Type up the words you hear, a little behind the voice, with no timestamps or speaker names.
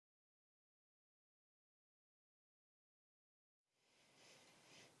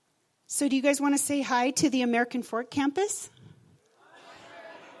So do you guys want to say hi to the American Fork campus?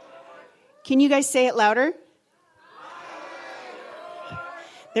 Can you guys say it louder?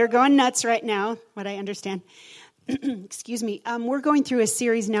 They're going nuts right now, what I understand. Excuse me. We're going through a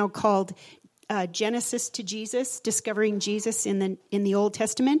series now called Genesis to Jesus, Discovering Jesus in the Old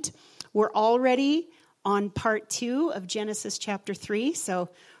Testament. We're already on part 2 of Genesis chapter 3, so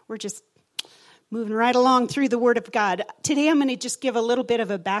we're just moving right along through the Word of God. Today I'm going to just give a little bit of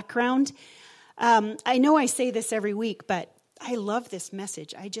a background. I know I say this every week, but I love this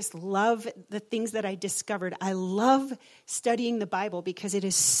message. I just love the things that I discovered. I love studying the Bible because it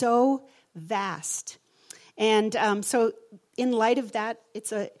is so vast. And so in light of that,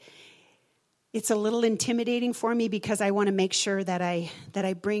 it's a little intimidating for me because I want to make sure that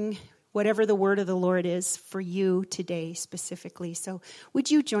I bring whatever the word of the Lord is for you today specifically. So would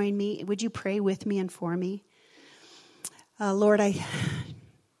you join me? Would you pray with me and for me? Lord, I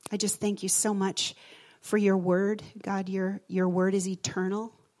just thank you so much for your word. God, your word is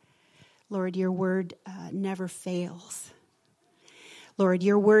eternal. Lord, your word never fails. Lord,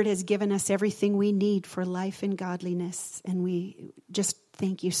 your word has given us everything we need for life and godliness, and we just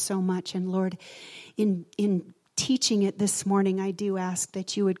thank you so much. And Lord, in teaching it this morning, I do ask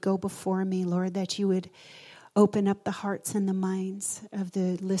that you would go before me, Lord, that you would open up the hearts and the minds of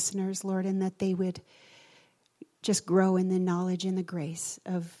the listeners, Lord, and that they would just grow in the knowledge and the grace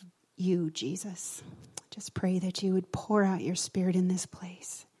of you, Jesus. Just pray that you would pour out your Spirit in this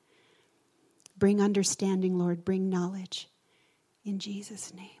place. Bring understanding, Lord. Bring knowledge. In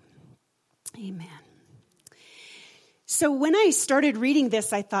Jesus' name. Amen. So when I started reading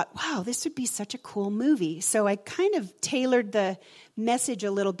this, I thought, wow, this would be such a cool movie. So I kind of tailored the message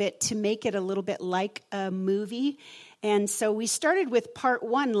a little bit to make it a little bit like a movie. And so we started with part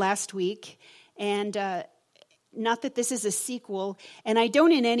 1 last week. And not that this is a sequel, and I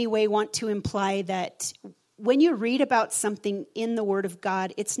don't in any way want to imply that when you read about something in the Word of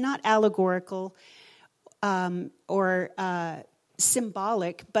God, it's not allegorical or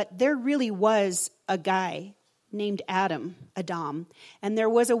symbolic, but there really was a guy named Adam, and there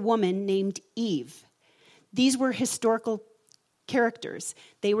was a woman named Eve. These were historical characters.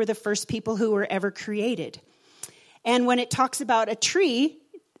 They were the first people who were ever created. And when it talks about a tree,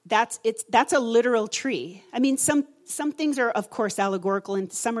 that's a literal tree. I mean, some things are, of course, allegorical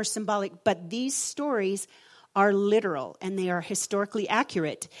and some are symbolic, but these stories are literal and they are historically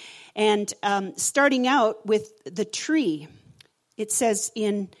accurate. And starting out with the tree, it says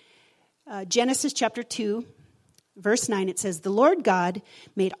in Genesis chapter 2, verse 9, it says, "The Lord God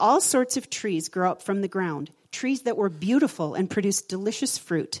made all sorts of trees grow up from the ground, trees that were beautiful and produced delicious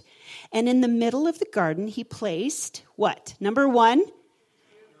fruit. And in the middle of the garden, he placed," what? Number 1,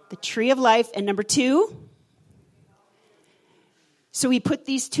 the tree of life, and number 2, so he put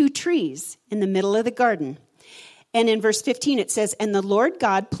these 2 trees in the middle of the garden. And in verse 15 it says, "And the Lord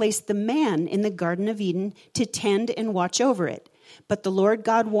God placed the man in the Garden of Eden to tend and watch over it. But the Lord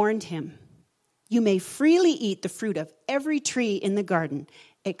God warned him, 'You may freely eat the fruit of every tree in the garden,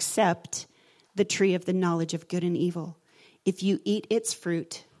 except the tree of the knowledge of good and evil. If you eat its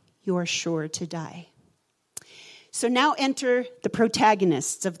fruit, you are sure to die.'" So now enter the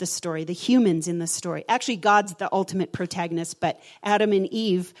protagonists of the story, the humans in the story. Actually, God's the ultimate protagonist, but Adam and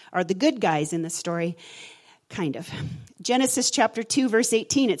Eve are the good guys in the story, kind of. Genesis chapter 2, verse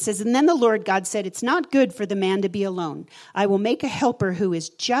 18, it says, "And then the Lord God said, 'It's not good for the man to be alone. I will make a helper who is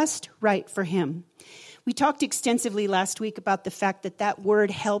just right for him.'" We talked extensively last week about the fact that word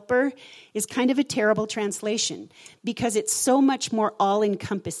helper is kind of a terrible translation because it's so much more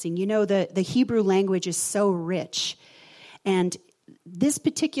all-encompassing. You know, the Hebrew language is so rich. And this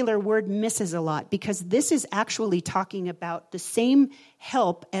particular word misses a lot because this is actually talking about the same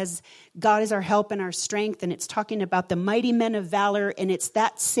help as God is our help and our strength. And it's talking about the mighty men of valor. And it's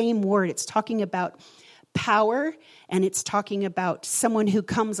that same word. It's talking about power, and it's talking about someone who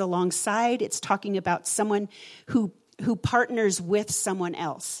comes alongside. It's talking about someone who partners with someone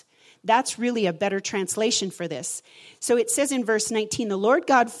else. That's really a better translation for this. So it says in verse 19, "The Lord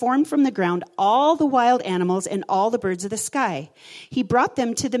God formed from the ground all the wild animals and all the birds of the sky. He brought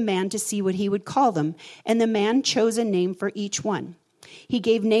them to the man to see what he would call them, and the man chose a name for each one. He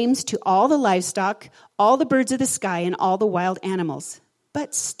gave names to all the livestock, all the birds of the sky, and all the wild animals.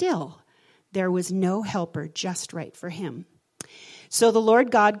 But still, there was no helper just right for him. So the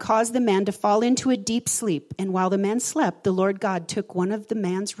Lord God caused the man to fall into a deep sleep, and while the man slept, the Lord God took one of the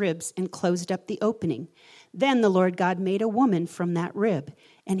man's ribs and closed up the opening. Then the Lord God made a woman from that rib,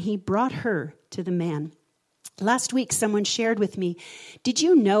 and he brought her to the man." Last week, someone shared with me, did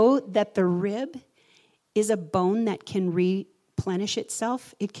you know that the rib is a bone that can replenish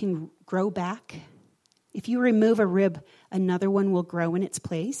itself? It can grow back. If you remove a rib, another one will grow in its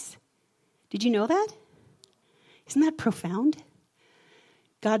place. Did you know that? Isn't that profound?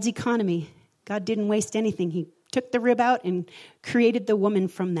 God's economy. God didn't waste anything. He took the rib out and created the woman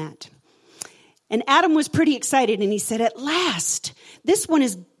from that. And Adam was pretty excited, and he said, "At last, this one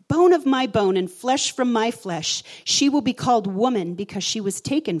is bone of my bone and flesh from my flesh. She will be called woman because she was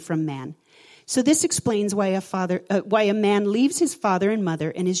taken from man." So this explains why a man leaves his father and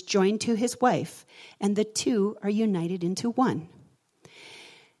mother and is joined to his wife, and the two are united into one.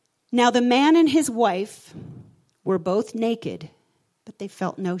 Now the man and his wife were both naked, but they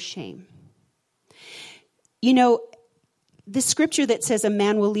felt no shame. You know, the scripture that says a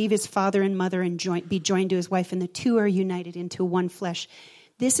man will leave his father and mother and be joined to his wife, and the two are united into one flesh.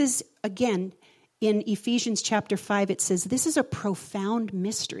 This is, again, in Ephesians chapter 5, it says this is a profound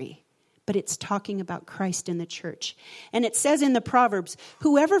mystery, but it's talking about Christ and the church. And it says in the Proverbs,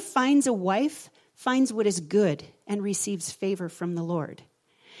 whoever finds a wife finds what is good and receives favor from the Lord.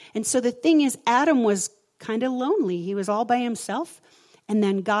 And so the thing is, Adam was kind of lonely. He was all by himself. And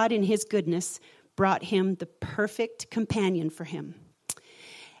then God, in his goodness, brought him the perfect companion for him.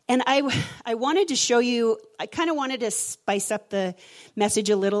 And I wanted to show you, I kind of wanted to spice up the message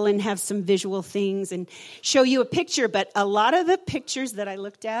a little and have some visual things and show you a picture. But a lot of the pictures that I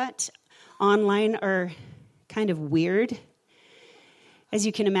looked at online are kind of weird, as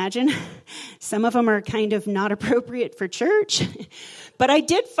you can imagine. Some of them are kind of not appropriate for church. But I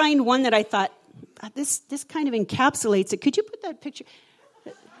did find one that I thought, this kind of encapsulates it. Could you put that picture?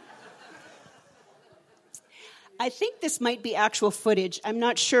 I think this might be actual footage. I'm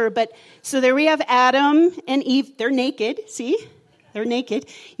not sure. But so there we have Adam and Eve. They're naked. See? They're naked.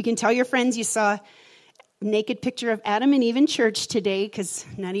 You can tell your friends you saw a naked picture of Adam and Eve in church today, because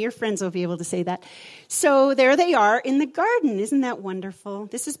none of your friends will be able to say that. So there they are in the garden. Isn't that wonderful?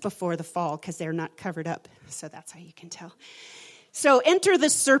 This is before the fall because they're not covered up. So that's how you can tell. So enter the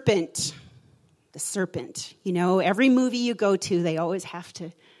serpent. The serpent. You know, every movie you go to, they always have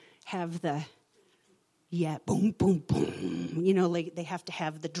to have the... yeah, boom, boom, boom. You know, like they have to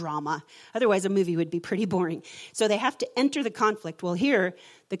have the drama. Otherwise, a movie would be pretty boring. So they have to enter the conflict. Well, here,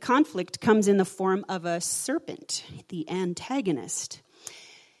 the conflict comes in the form of a serpent, the antagonist.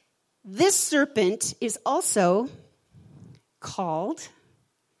 This serpent is also called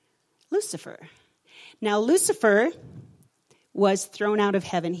Lucifer. Now, Lucifer was thrown out of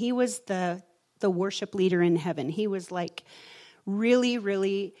heaven. He was the worship leader in heaven. He was like really,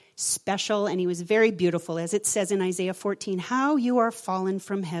 really special, and he was very beautiful. As it says in Isaiah 14, "How you are fallen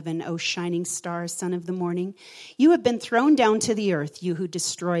from heaven, O shining star, son of the morning. You have been thrown down to the earth, you who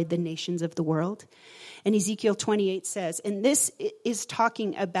destroyed the nations of the world." And Ezekiel 28 says, and this is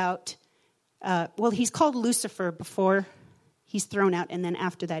talking about, he's called Lucifer before he's thrown out, and then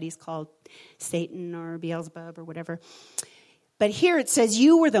after that he's called Satan or Beelzebub or whatever. But here it says,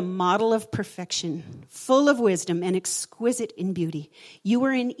 "You were the model of perfection, full of wisdom and exquisite in beauty. You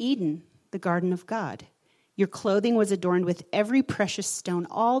were in Eden, the garden of God. Your clothing was adorned with every precious stone,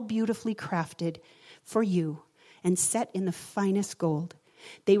 all beautifully crafted for you and set in the finest gold.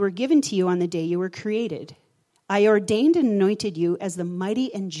 They were given to you on the day you were created. I ordained and anointed you as the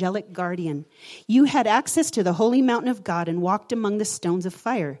mighty angelic guardian. You had access to the holy mountain of God and walked among the stones of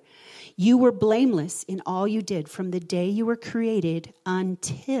fire. You were blameless in all you did from the day you were created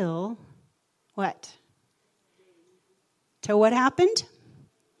until," what? Till what happened?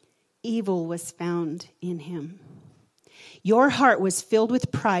 "Evil was found in him. Your heart was filled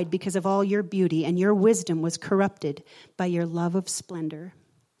with pride because of all your beauty, and your wisdom was corrupted by your love of splendor."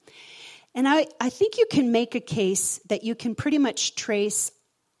 And I think you can make a case that you can pretty much trace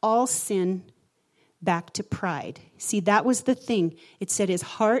all sin back to pride. See, that was the thing. It said his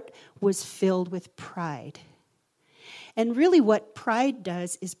heart was filled with pride. And really what pride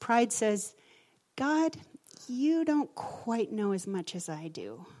does is pride says, God, you don't quite know as much as I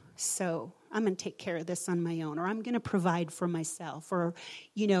do. So I'm going to take care of this on my own, or I'm going to provide for myself, or,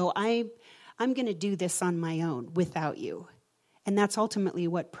 you know, I'm going to do this on my own without you. And that's ultimately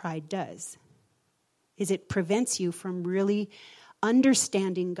what pride does, is it prevents you from really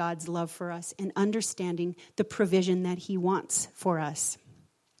understanding God's love for us and understanding the provision that he wants for us.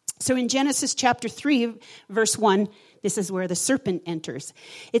 So in Genesis chapter 3, verse 1, this is where the serpent enters.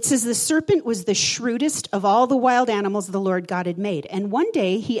 It says, "The serpent was the shrewdest of all the wild animals the Lord God had made. And one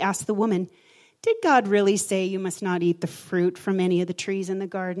day he asked the woman, 'Did God really say you must not eat the fruit from any of the trees in the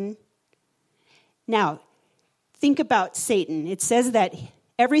garden?'" Now, think about Satan. It says that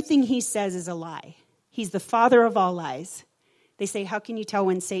everything he says is a lie. He's the father of all lies. They say, how can you tell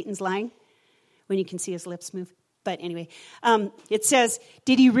when Satan's lying? When you can see his lips move. But anyway, it says,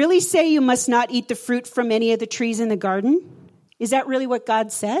 did he really say you must not eat the fruit from any of the trees in the garden? Is that really what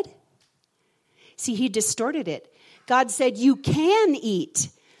God said? See, he distorted it. God said you can eat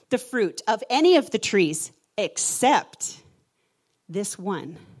the fruit of any of the trees except this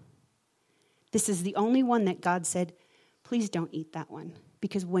one. This is the only one that God said, please don't eat that one,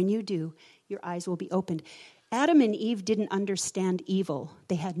 because when you do, your eyes will be opened. Adam and Eve didn't understand evil.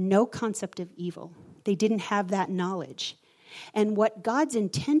 They had no concept of evil. They didn't have that knowledge. And what God's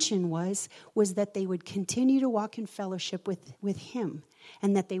intention was that they would continue to walk in fellowship with him,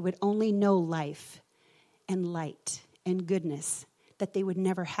 and that they would only know life and light and goodness, that they would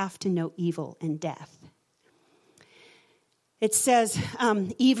never have to know evil and death. It says,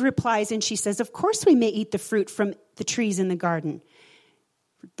 Eve replies and she says, of course we may eat the fruit from the trees in the garden.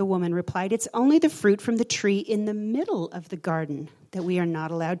 The woman replied, it's only the fruit from the tree in the middle of the garden that we are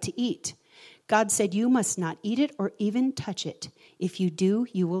not allowed to eat. God said, you must not eat it or even touch it. If you do,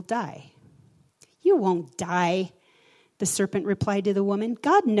 you will die. You won't die, the serpent replied to the woman.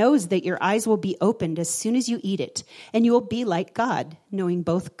 God knows that your eyes will be opened as soon as you eat it, and you will be like God, knowing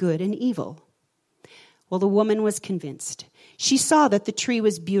both good and evil. Well, the woman was convinced. She saw that the tree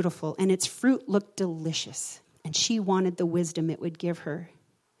was beautiful and its fruit looked delicious, and she wanted the wisdom it would give her.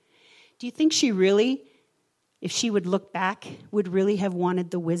 Do you think she really, if she would look back, would really have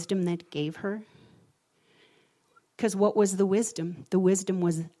wanted the wisdom that gave her? Because what was the wisdom? The wisdom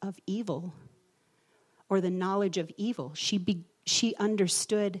was of evil, or the knowledge of evil. She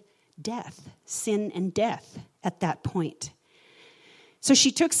understood death, sin and death at that point. So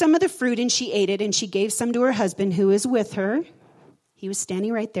she took some of the fruit and she ate it, and she gave some to her husband who was with her. He was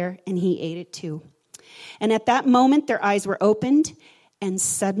standing right there, and he ate it too. And at that moment, their eyes were opened, and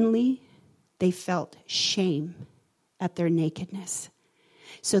suddenly they felt shame at their nakedness.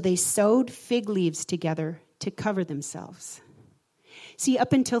 So they sewed fig leaves together to cover themselves. See,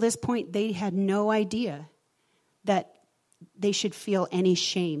 up until this point, they had no idea that they should feel any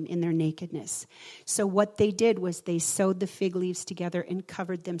shame in their nakedness. So what they did was they sewed the fig leaves together and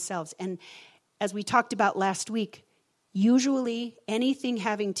covered themselves. And as we talked about last week, usually anything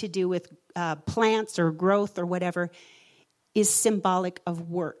having to do with plants or growth or whatever is symbolic of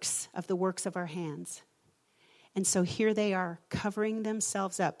works, of the works of our hands. And so here they are, covering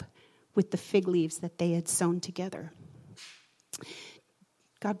themselves up with the fig leaves that they had sewn together.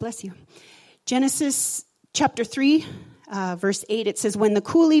 God bless you. Genesis chapter 3, verse 8, it says, when the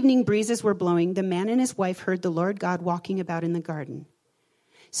cool evening breezes were blowing, the man and his wife heard the Lord God walking about in the garden.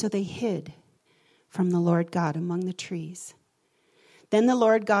 So they hid from the Lord God among the trees. Then the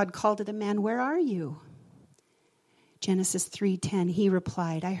Lord God called to the man, where are you? Genesis 3:10, he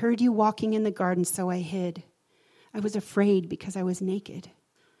replied, I heard you walking in the garden, so I hid. I was afraid because I was naked.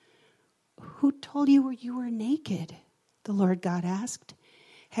 Who told you were naked? The Lord God asked.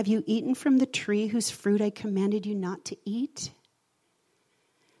 Have you eaten from the tree whose fruit I commanded you not to eat?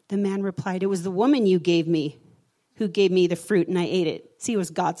 The man replied, it was the woman you gave me who gave me the fruit and I ate it. See, it was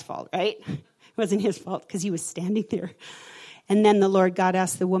God's fault, right? It wasn't his fault because he was standing there. And then the Lord God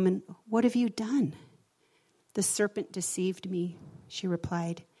asked the woman, what have you done? The serpent deceived me, she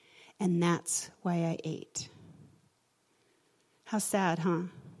replied, and that's why I ate. How sad, huh?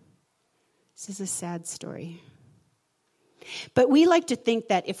 This is a sad story. But we like to think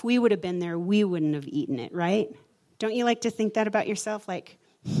that if we would have been there, we wouldn't have eaten it, right? Don't you like to think that about yourself? Like,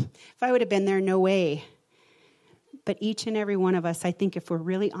 if I would have been there, no way. But each and every one of us, I think if we're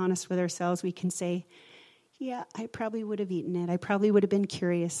really honest with ourselves, we can say, yeah, I probably would have eaten it. I probably would have been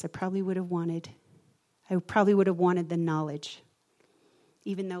curious. I probably would have wanted the knowledge.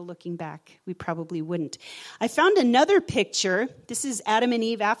 Even though looking back, we probably wouldn't. I found another picture. This is Adam and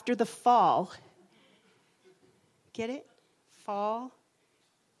Eve after the fall. Get it? Fall.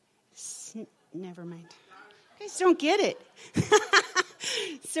 Never mind. You guys don't get it.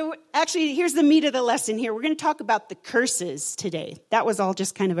 So actually, here's the meat of the lesson here. We're going to talk about the curses today. That was all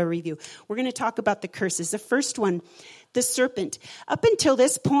just kind of a review. We're going to talk about the curses. The first one, the serpent. Up until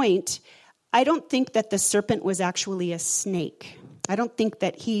this point, I don't think that the serpent was actually a snake. I don't think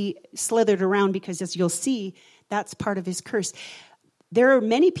that he slithered around because, as you'll see, that's part of his curse. There are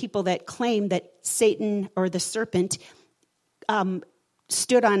many people that claim that Satan or the serpent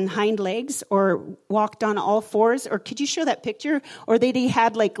stood on hind legs or walked on all fours. Or could you show that picture? Or that he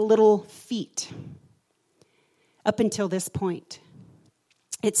had like little feet up until this point.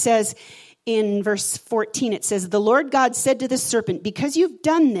 It says in verse 14, it says, the Lord God said to the serpent, because you've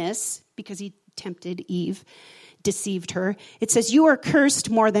done this, because he tempted Eve, deceived her. It says, you are cursed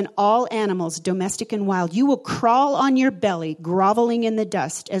more than all animals, domestic and wild. You will crawl on your belly, groveling in the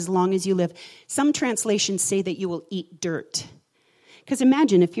dust as long as you live. Some translations say that you will eat dirt. Because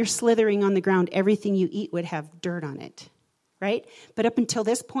imagine if you're slithering on the ground, everything you eat would have dirt on it, right? But up until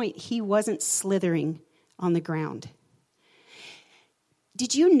this point, he wasn't slithering on the ground.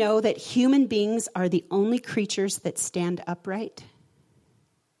 Did you know that human beings are the only creatures that stand upright?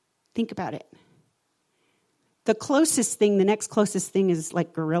 Think about it. The next closest thing is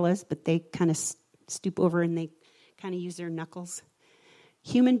like gorillas, but they kind of stoop over and they kind of use their knuckles.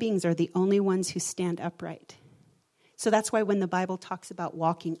 Human beings are the only ones who stand upright. So that's why when the Bible talks about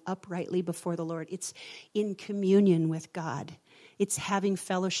walking uprightly before the Lord, it's in communion with God. It's having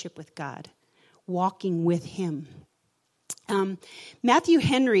fellowship with God, walking with him. Matthew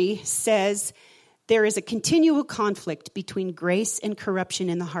Henry says there is a continual conflict between grace and corruption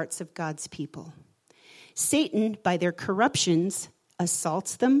in the hearts of God's people. Satan, by their corruptions,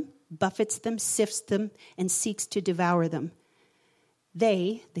 assaults them, buffets them, sifts them, and seeks to devour them.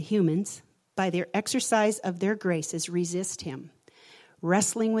 They, the humans, by their exercise of their graces, resist him,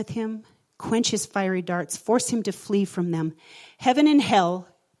 wrestling with him, quench his fiery darts, force him to flee from them. Heaven and hell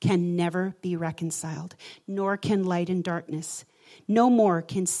can never be reconciled, nor can light and darkness. No more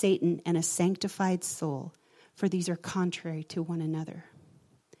can Satan and a sanctified soul, for these are contrary to one another.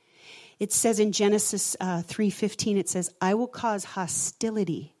 It says in Genesis 3:15, it says, I will cause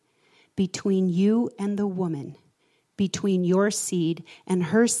hostility between you and the woman, between your seed and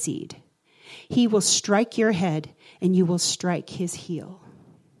her seed. He will strike your head, and you will strike his heel.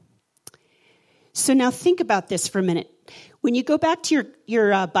 So now think about this for a minute. When you go back to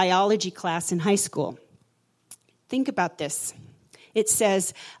your biology class in high school, think about this. It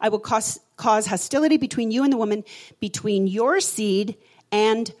says, I will cause hostility between you and the woman, between your seed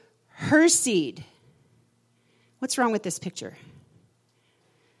and her seed. What's wrong with this picture?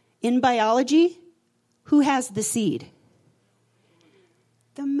 In biology, who has the seed?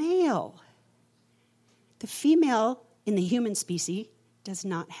 The male. The female in the human species does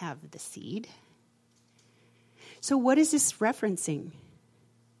not have the seed. So what is this referencing?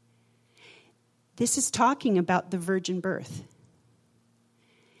 This is talking about the virgin birth.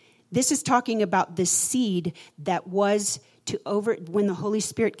 This is talking about the seed that was when the Holy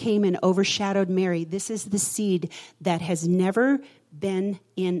Spirit came and overshadowed Mary. This is the seed that has never been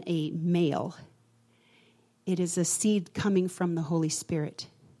in a male. It is a seed coming from the Holy Spirit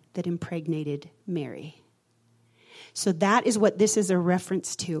that impregnated Mary. So that is what this is a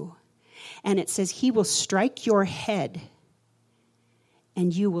reference to. And it says, he will strike your head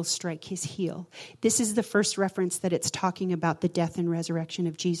and you will strike his heel. This is the first reference that it's talking about the death and resurrection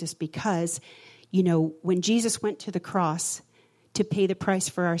of Jesus because, when Jesus went to the cross to pay the price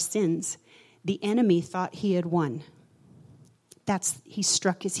for our sins, the enemy thought he had won. He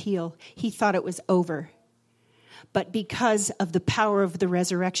struck his heel. He thought it was over. But because of the power of the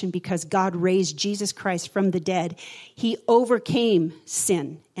resurrection, because God raised Jesus Christ from the dead, he overcame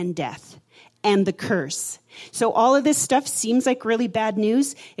sin and death and the curse. So all of this stuff seems like really bad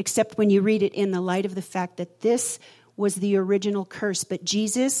news, except when you read it in the light of the fact that this was the original curse. But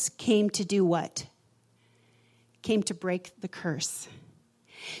Jesus came to do what? Came to break the curse.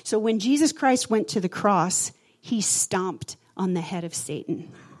 So when Jesus Christ went to the cross, he stomped on the head of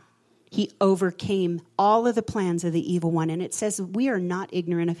Satan. He overcame all of the plans of the evil one. And it says we are not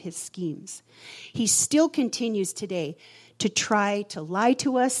ignorant of his schemes. He still continues today to try to lie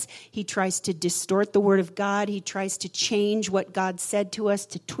to us. He tries to distort the word of God. He tries to change what God said to us,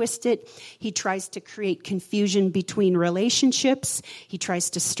 to twist it. He tries to create confusion between relationships. He tries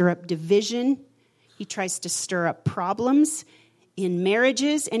to stir up division. He tries to stir up problems in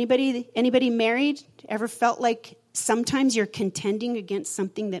marriages. Anybody married ever felt like sometimes you're contending against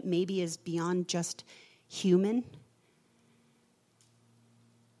something that maybe is beyond just human?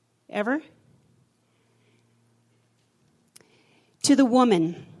 Ever? To the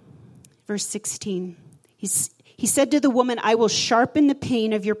woman, verse 16, he said to the woman, I will sharpen the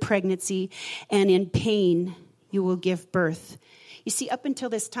pain of your pregnancy, and in pain you will give birth. You see, up until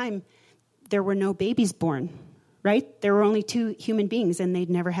this time, there were no babies born, right? There were only two human beings, and they'd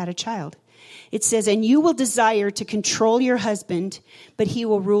never had a child. It says, and you will desire to control your husband, but he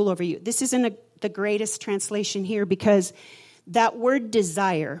will rule over you. This isn't the greatest translation here because that word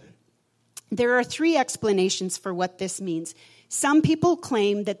desire, there are three explanations for what this means. Some people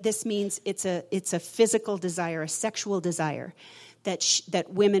claim that this means it's a physical desire, a sexual desire that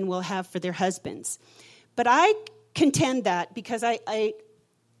women will have for their husbands. But I contend that because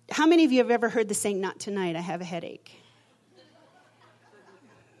how many of you have ever heard the saying, not tonight, I have a headache?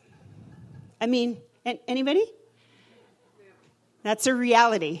 I mean, anybody? That's a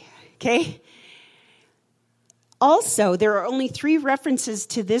reality, okay? Also, there are only 3 references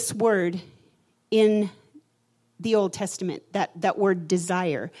to this word in the Old Testament, that word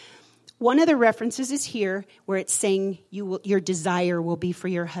desire. One of the references is here where it's saying your desire will be for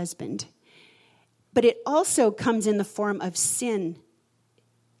your husband. But it also comes in the form of sin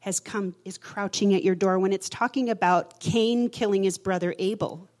is crouching at your door when it's talking about Cain killing his brother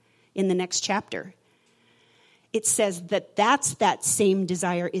Abel in the next chapter. It says that same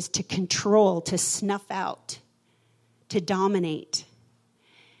desire is to control, to snuff out, to dominate.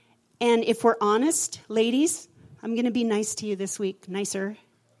 And if we're honest, ladies, I'm going to be nice to you this week, nicer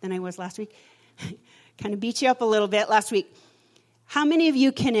than I was last week. Kind of beat you up a little bit last week. How many of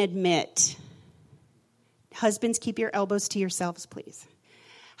you can admit, husbands, keep your elbows to yourselves, please.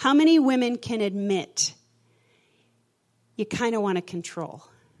 How many women can admit you kind of want to control?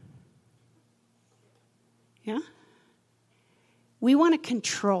 Yeah? We want to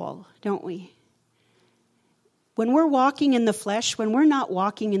control, don't we? When we're walking in the flesh, when we're not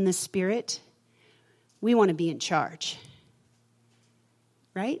walking in the spirit, we want to be in charge.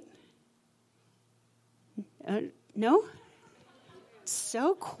 Right? No?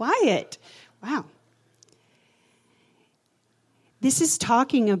 So quiet. Wow. This is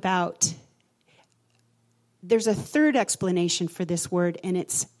talking about, there's a third explanation for this word, and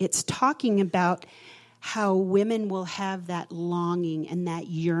it's talking about how women will have that longing and that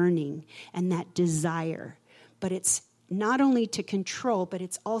yearning and that desire. But it's not only to control, but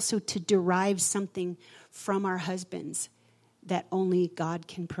it's also to derive something from our husbands that only God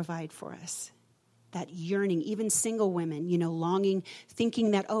can provide for us. That yearning, even single women, longing,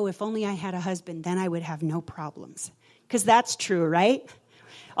 thinking that, if only I had a husband, then I would have no problems. Because that's true, right?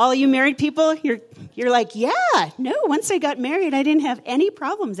 All you married people, you're like, yeah, no, once I got married, I didn't have any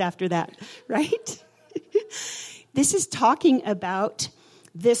problems after that, right? This is talking about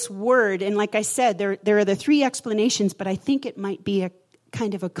this word, and like I said, there are the 3 explanations, but I think it might be a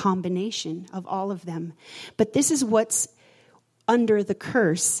kind of a combination of all of them. But this is what's under the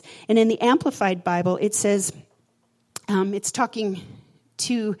curse. And in the Amplified Bible, it says, it's talking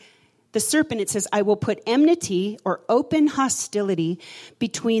to the serpent, it says, I will put enmity or open hostility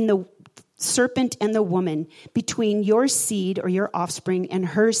between the serpent and the woman, between your seed or your offspring and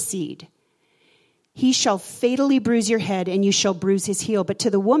her seed. He shall fatally bruise your head, and you shall bruise his heel. But to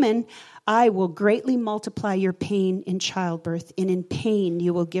the woman, I will greatly multiply your pain in childbirth, and in pain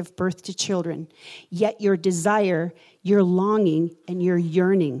you will give birth to children. Yet your desire, your longing, and your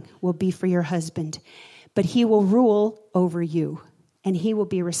yearning will be for your husband. But he will rule over you, and he will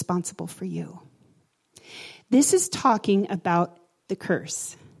be responsible for you. This is talking about the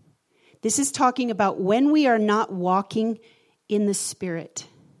curse. This is talking about when we are not walking in the Spirit.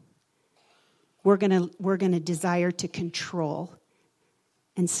 We're gonna desire to control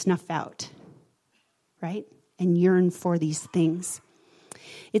and snuff out, right? And yearn for these things.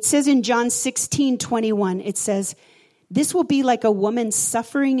 It says in John 16:21, it says, this will be like a woman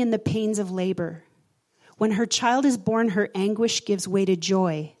suffering in the pains of labor. When her child is born, her anguish gives way to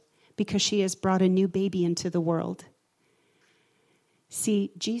joy because she has brought a new baby into the world.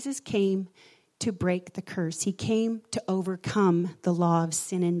 See, Jesus came to break the curse. He came to overcome the law of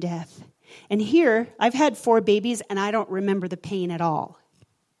sin and death. And here, I've had 4 babies, and I don't remember the pain at all.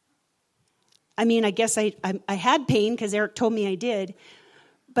 I mean, I guess I had pain because Eric told me I did.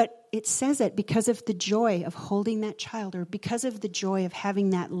 But it says it because of the joy of holding that child, or because of the joy of having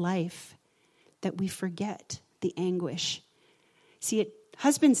that life, that we forget the anguish. See,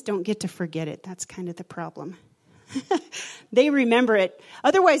 husbands don't get to forget it. That's kind of the problem. They remember it.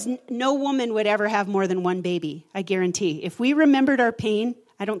 Otherwise, no woman would ever have more than 1 baby, I guarantee. If we remembered our pain,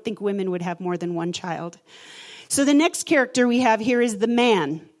 I don't think women would have more than 1 child. So the next character we have here is the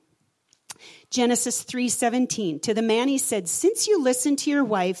man. Genesis 3:17. To the man he said, since you listened to your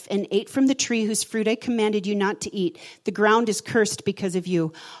wife and ate from the tree whose fruit I commanded you not to eat, the ground is cursed because of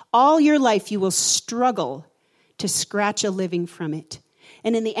you. All your life you will struggle to scratch a living from it.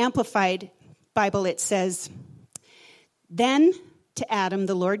 And in the Amplified Bible it says, then to Adam,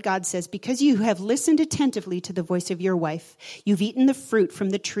 the Lord God says, because you have listened attentively to the voice of your wife, you've eaten the fruit from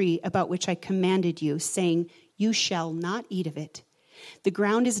the tree about which I commanded you, saying, you shall not eat of it. The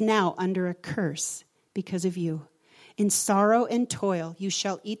ground is now under a curse because of you. In sorrow and toil you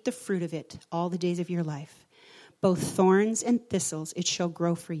shall eat the fruit of it all the days of your life. Both thorns and thistles it shall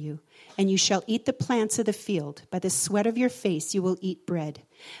grow for you, and you shall eat the plants of the field. By the sweat of your face you will eat bread,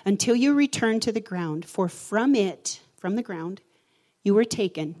 until you return to the ground, for from the ground, you were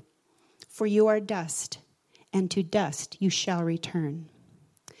taken, for you are dust, and to dust you shall return.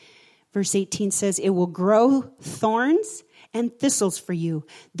 Verse 18 says, it will grow thorns and thistles for you,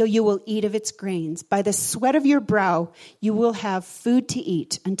 though you will eat of its grains. By the sweat of your brow you will have food to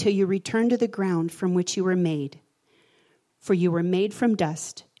eat until you return to the ground from which you were made. For you were made from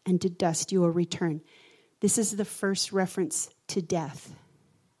dust, and to dust you will return. This is the first reference to death,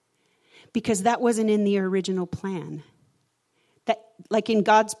 because that wasn't in the original plan. That, like in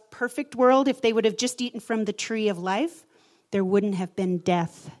God's perfect world, if they would have just eaten from the tree of life, there wouldn't have been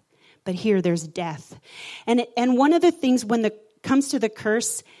death. But here there's death. And one of the things when it comes to the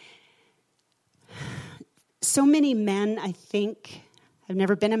curse, so many men, I think, I've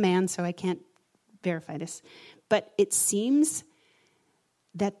never been a man, so I can't verify this, but it seems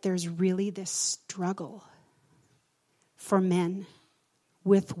that there's really this struggle for men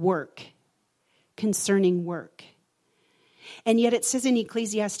with work, concerning work. And yet it says in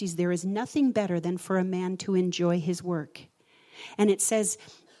Ecclesiastes, there is nothing better than for a man to enjoy his work. And it says,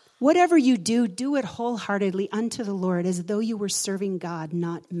 whatever you do, do it wholeheartedly unto the Lord, as though you were serving God,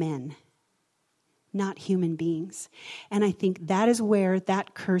 not men, not human beings. And I think that is where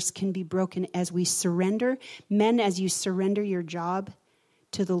that curse can be broken as we surrender. Men, as you surrender your job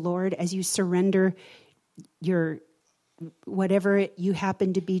to the Lord, as you surrender your whatever you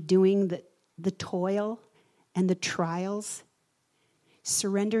happen to be doing, the toil and the trials,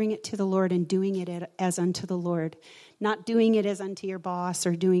 surrendering it to the Lord and doing it as unto the Lord. Not doing it as unto your boss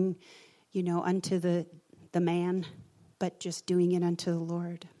or doing, unto the man, but just doing it unto the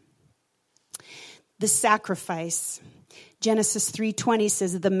Lord. The sacrifice. Genesis 3:20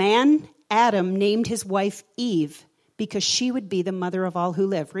 says, the man, Adam, named his wife Eve because she would be the mother of all who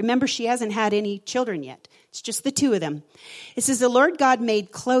live. Remember, she hasn't had any children yet. It's just the two of them. It says, the Lord God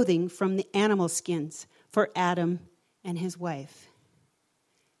made clothing from the animal skins for Adam and his wife.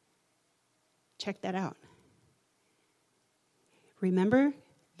 Check that out. Remember,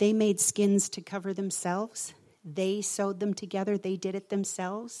 they made skins to cover themselves. They sewed them together. They did it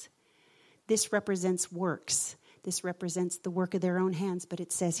themselves. This represents works. This represents the work of their own hands. But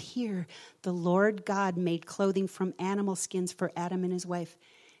it says here, the Lord God made clothing from animal skins for Adam and his wife.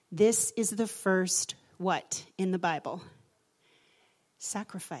 This is the first what in the Bible?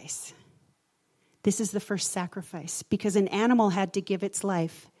 Sacrifice. This is the first sacrifice because an animal had to give its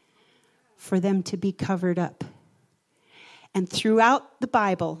life for them to be covered up. And throughout the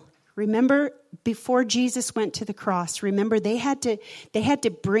Bible, remember before Jesus went to the cross, remember they had to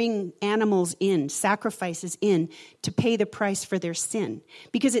bring animals in, sacrifices in, to pay the price for their sin.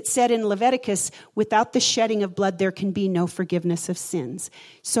 Because it said in Leviticus, without the shedding of blood, there can be no forgiveness of sins.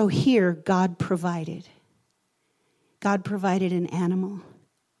 So here, God provided. God provided an animal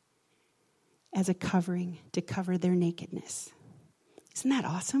as a covering to cover their nakedness. Isn't that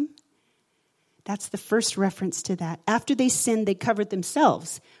awesome? That's the first reference to that. After they sinned, they covered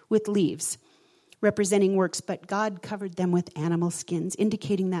themselves with leaves, representing works, but God covered them with animal skins,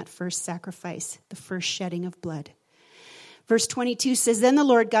 indicating that first sacrifice, the first shedding of blood. Verse 22 says, then the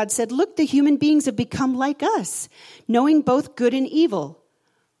Lord God said, look, the human beings have become like us, knowing both good and evil.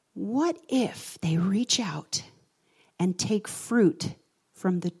 What if they reach out and take fruit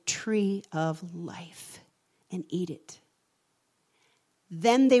from the tree of life and eat it?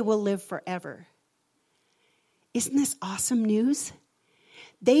 Then they will live forever. Isn't this awesome news?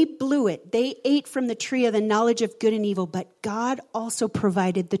 They blew it. They ate from the tree of the knowledge of good and evil, but God also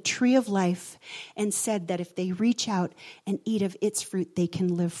provided the tree of life and said that if they reach out and eat of its fruit, they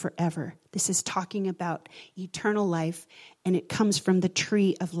can live forever. This is talking about eternal life, and it comes from the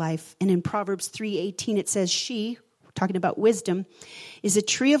tree of life. And in Proverbs 3:18, it says, she, talking about wisdom, is a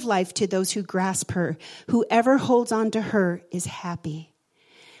tree of life to those who grasp her. Whoever holds on to her is happy.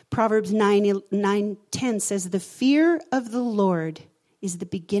 Proverbs 9:10 says, the fear of the Lord is the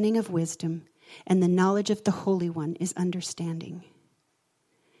beginning of wisdom, and the knowledge of the Holy One is understanding.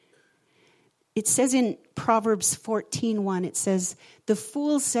 It says in Proverbs 14:1, it says, the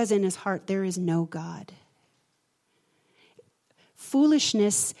fool says in his heart, there is no God.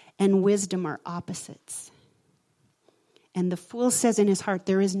 Foolishness and wisdom are opposites. And the fool says in his heart,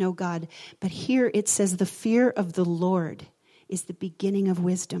 there is no God. But here it says, the fear of the Lord is the beginning of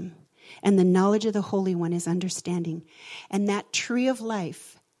wisdom, and the knowledge of the Holy One is understanding. And that tree of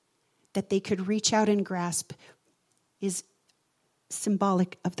life that they could reach out and grasp is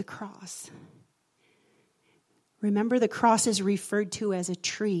symbolic of the cross. Remember, the cross is referred to as a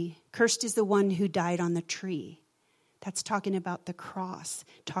tree. Cursed is the one who died on the tree. That's talking about the cross,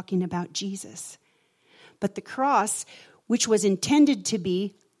 talking about Jesus. But the cross, which was intended to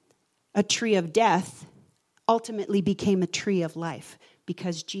be a tree of death, ultimately became a tree of life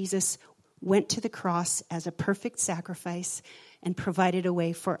because Jesus went to the cross as a perfect sacrifice and provided a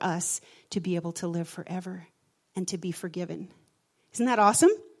way for us to be able to live forever. and to be forgiven. Isn't that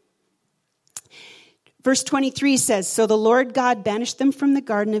awesome? Verse 23 says, so the Lord God banished them from the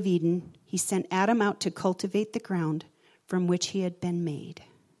Garden of Eden. He sent Adam out to cultivate the ground from which he had been made.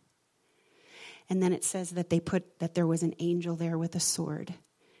 And then it says that that there was an angel there with a sword,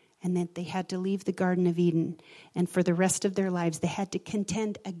 and that they had to leave the Garden of Eden. And for the rest of their lives, they had to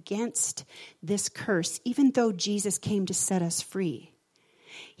contend against this curse, even though Jesus came to set us free.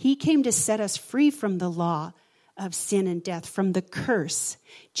 He came to set us free from the law of sin and death, from the curse.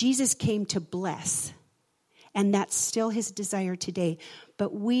 Jesus came to bless. And that's still his desire today.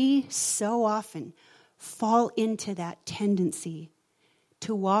 But we so often fall into that tendency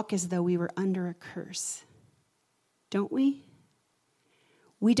to walk as though we were under a curse. Don't we?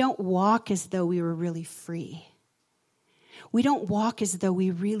 We don't walk as though we were really free. We don't walk as though we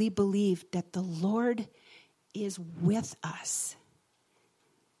really believe that the Lord is with us.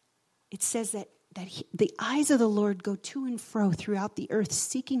 It says that the eyes of the Lord go to and fro throughout the earth,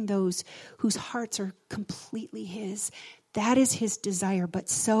 seeking those whose hearts are completely his. That is his desire. But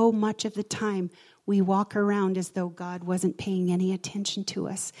so much of the time, we walk around as though God wasn't paying any attention to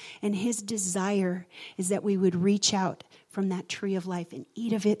us. And his desire is that we would reach out from that tree of life and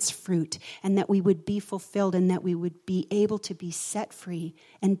eat of its fruit, and that we would be fulfilled, and that we would be able to be set free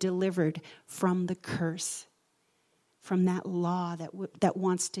and delivered from the curse, from that law that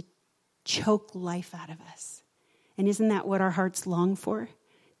wants to choke life out of us. And isn't that what our hearts long for?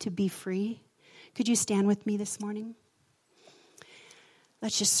 To be free? Could you stand with me this morning?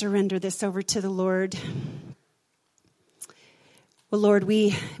 Let's just surrender this over to the Lord. Well, Lord, we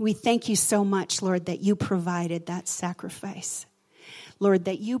thank you so much, Lord, that you provided that sacrifice. Lord,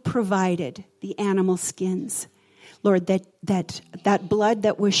 that you provided the animal skins. Lord, that blood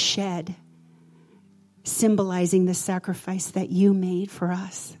that was shed, symbolizing the sacrifice that you made for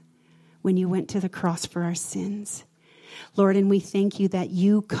us when you went to the cross for our sins. Lord, and we thank you that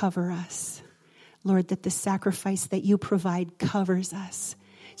you cover us. Lord, that the sacrifice that you provide covers us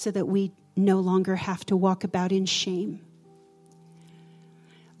so that we no longer have to walk about in shame.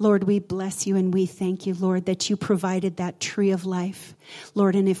 Lord, we bless you and we thank you, Lord, that you provided that tree of life.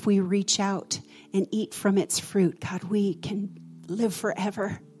 Lord, and if we reach out and eat from its fruit, God, we can live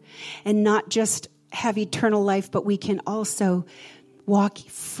forever and not just have eternal life, but we can also walk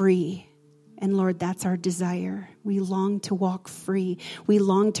free. And Lord, that's our desire. We long to walk free. We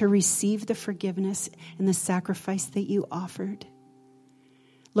long to receive the forgiveness and the sacrifice that you offered.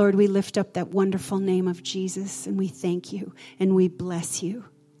 Lord, we lift up that wonderful name of Jesus, and we thank you and we bless you.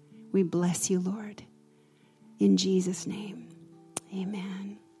 We bless you, Lord. In Jesus' name,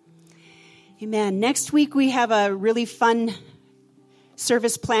 amen. Amen. Next week we have a really fun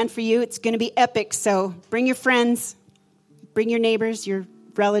service planned for you. It's going to be epic, so bring your friends, bring your neighbors, your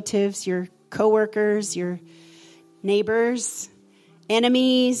relatives, your coworkers, your neighbors,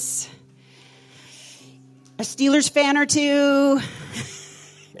 enemies, a Steelers fan or two.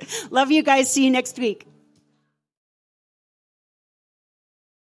 Love you guys. See you next week.